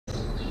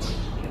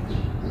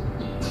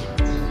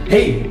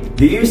Hey,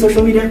 do you use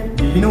social media?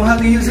 Do you know how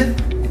to use it?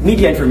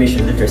 Media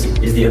information literacy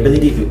is the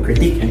ability to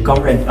critique and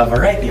comprehend a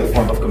variety of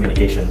forms of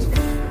communications.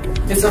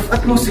 It's of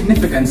utmost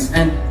significance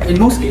and, in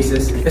most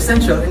cases,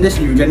 essential in this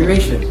new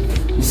generation.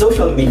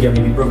 Social media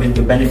may be proven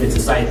to benefit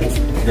society,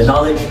 the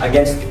knowledge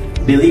against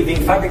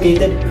believing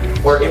fabricated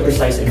or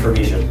imprecise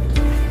information.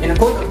 In a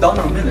quote of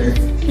Donald Miller,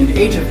 in the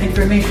age of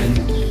information,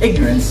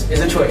 ignorance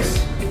is a choice.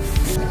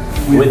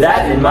 With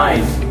that in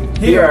mind,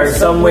 here are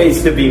some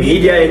ways to be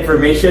media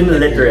information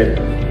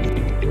literate.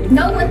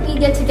 Know what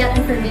media to get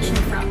information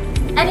from.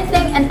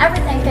 Anything and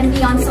everything can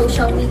be on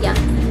social media,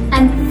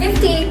 and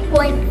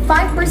 58.5%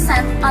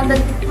 of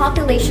the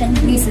population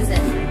uses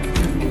it.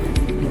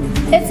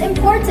 It's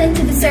important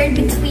to discern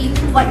between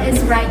what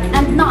is right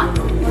and not.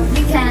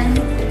 You can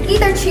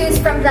either choose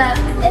from the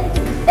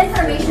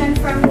information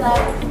from the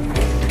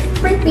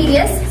print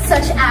media,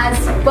 such as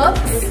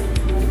books,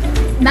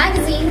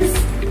 magazines,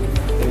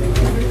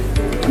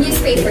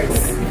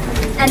 newspapers,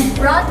 and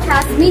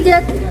broadcast media,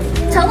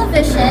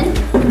 television,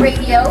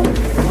 radio,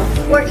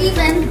 or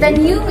even the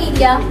new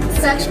media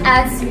such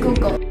as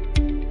Google.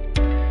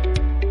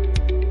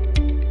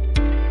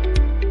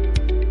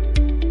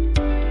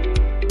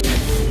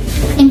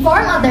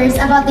 Inform others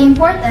about the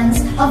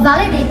importance of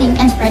validating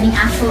and spreading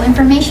actual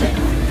information.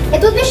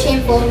 It would be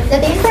shameful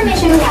that the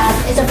information we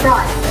have is a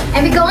fraud,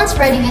 and we go on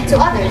spreading it to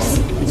others.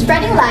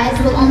 Spreading lies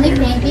will only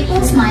paint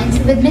people's minds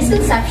with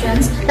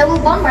misconceptions that will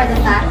bombard the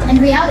fact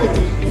and reality.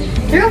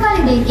 Through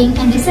validating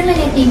and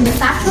disseminating the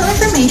factual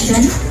information,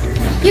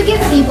 you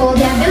give people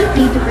the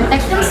ability to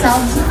protect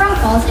themselves from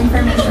false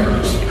information.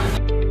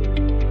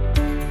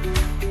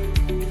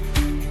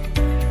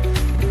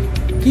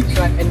 Keep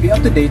track and be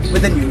up to date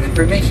with the new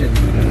information.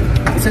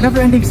 It's a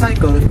never-ending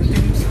cycle that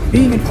continues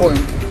being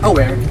informed,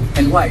 aware,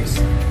 and wise.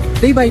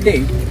 Day by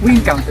day, we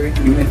encounter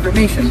new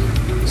information.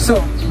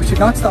 So, we should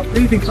not stop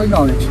craving for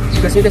knowledge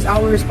because it is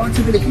our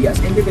responsibility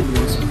as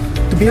individuals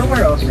to be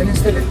aware of and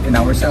instill it in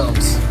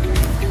ourselves.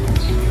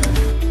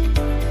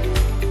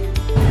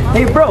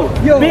 Hey bro,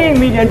 being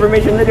media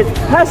information literate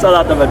has a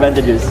lot of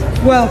advantages.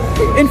 Well,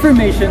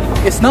 information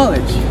is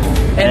knowledge.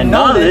 And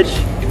knowledge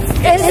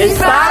is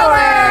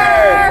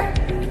power!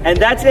 And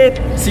that's it.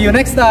 See you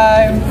next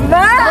time!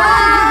 Bye!